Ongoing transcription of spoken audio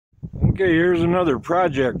Okay, here's another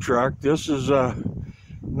project truck. This is a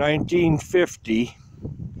 1950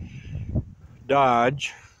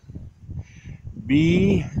 Dodge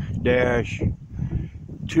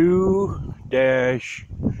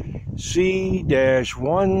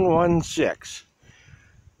B-2-C-116.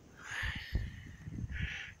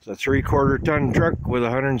 It's a 3/4 ton truck with a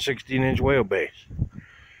 116-inch wheelbase.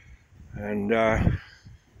 And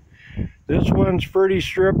this one's pretty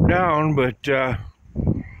stripped down, but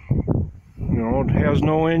you know, it has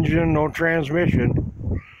no engine, no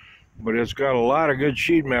transmission, but it's got a lot of good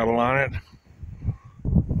sheet metal on it.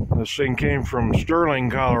 This thing came from Sterling,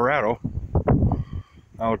 Colorado,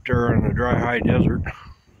 out there in the dry high desert,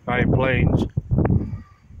 high plains.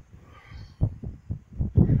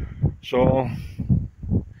 So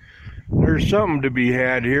there's something to be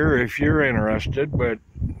had here if you're interested, but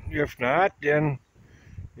if not, then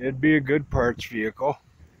it'd be a good parts vehicle.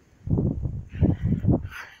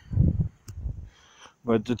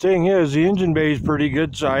 But the thing is, the engine bay is pretty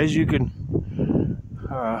good size. You can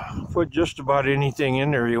put just about anything in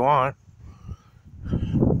there you want.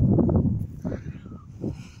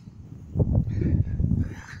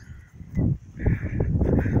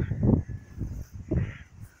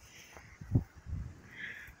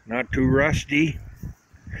 Not too rusty.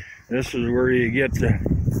 This is where you get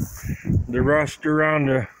the rust around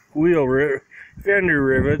the wheel fender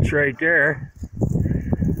rivets right there.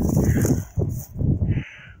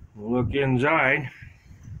 We'll look inside.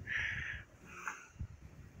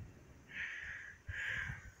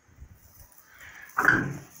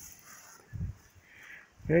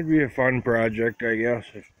 It'd be a fun project, I guess,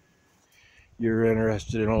 if you're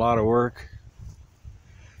interested in a lot of work.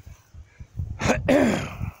 I'm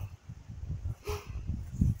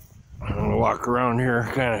gonna walk around here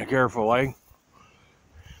kind of careful like.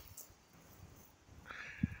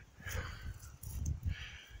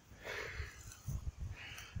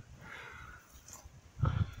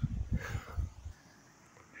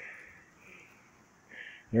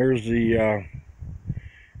 There's the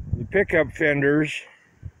pickup fenders.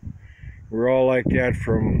 Were all like that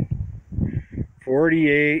from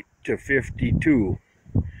 48 to 52,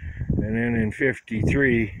 and then in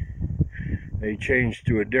 53 they changed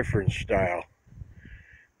to a different style,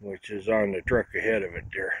 which is on the truck ahead of it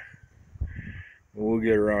there. We'll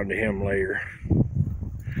get around to him later.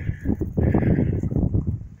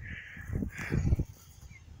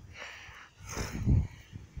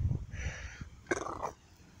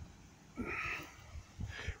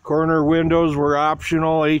 Corner windows were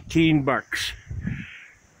optional, 18 bucks.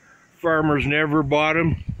 Farmers never bought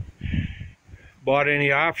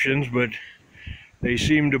any options, but they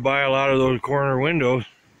seem to buy a lot of those corner windows.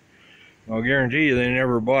 I'll guarantee you they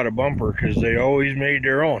never bought a bumper because they always made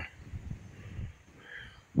their own.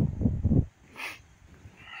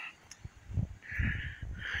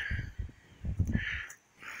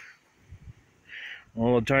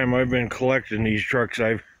 All the time I've been collecting these trucks,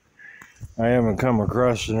 I haven't come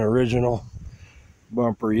across an original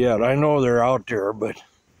bumper yet. I know they're out there, but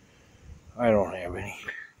I don't have any.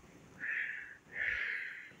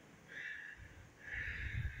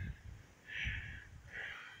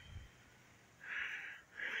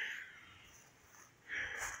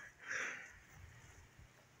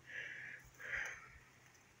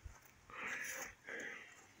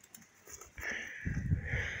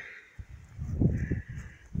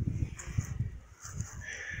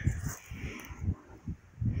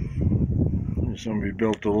 Somebody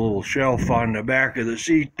built a little shelf on the back of the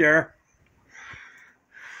seat there.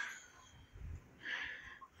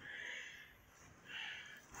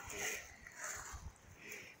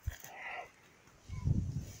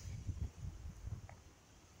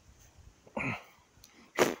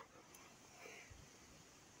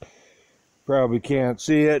 Probably can't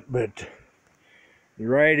see it, but the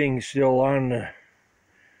writing's still on the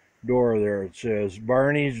door there. It says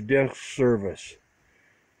Barney's Disc Service.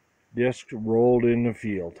 Disc rolled in the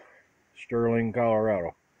field, Sterling,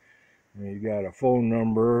 Colorado. And you got a phone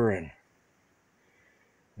number, and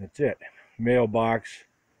that's it. Mailbox,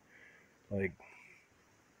 like,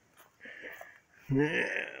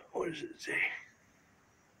 what does it say?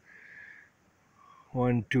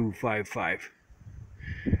 1255.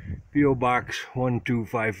 P.O. Box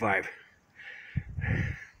 1255.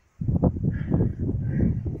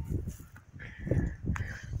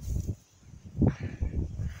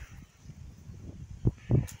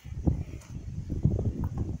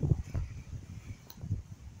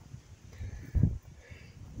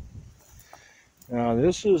 Now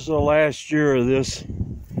this is the last year of this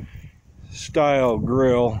style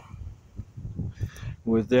grill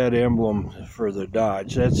with that emblem for the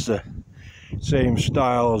Dodge. That's the Same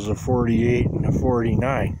style as the 48 and the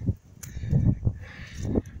 49.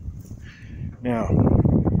 Now,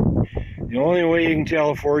 the only way you can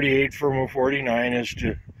tell a 48 from a 49 is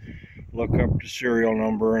to look up the serial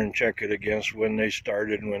number and check it against when they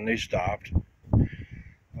started and when they stopped.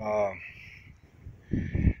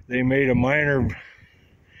 They made a minor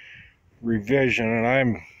revision,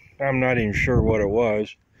 and I'm not even sure what it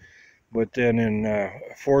was. But then in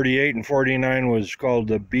 48 and 49 was called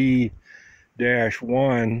the B-1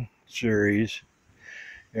 series,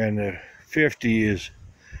 and the 50 is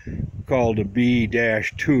called the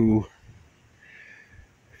B-2.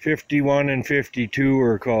 51 and 52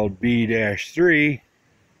 are called B-3,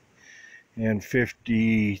 and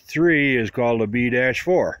 53 is called a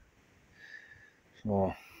B-4.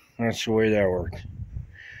 So that's the way that works.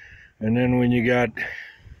 And then when you got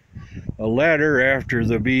a letter after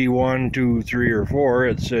the B1, 2, 3, or 4,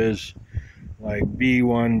 it says like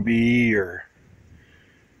B1B or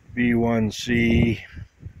B1C.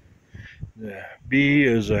 The B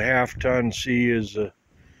is a half ton, C is a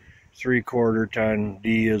 3/4 ton,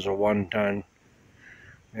 D is a 1 ton,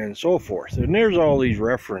 and so forth. And there's all these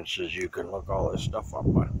references you can look all this stuff up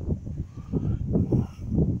on.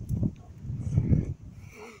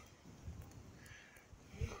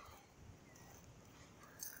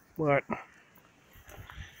 But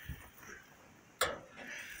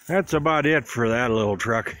that's about it for that little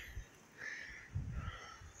truck.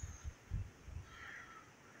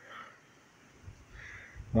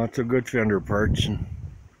 Lots of good fender parts and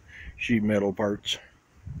sheet metal parts.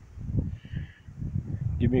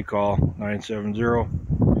 Give me a call,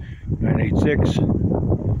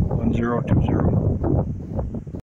 970-986-1020.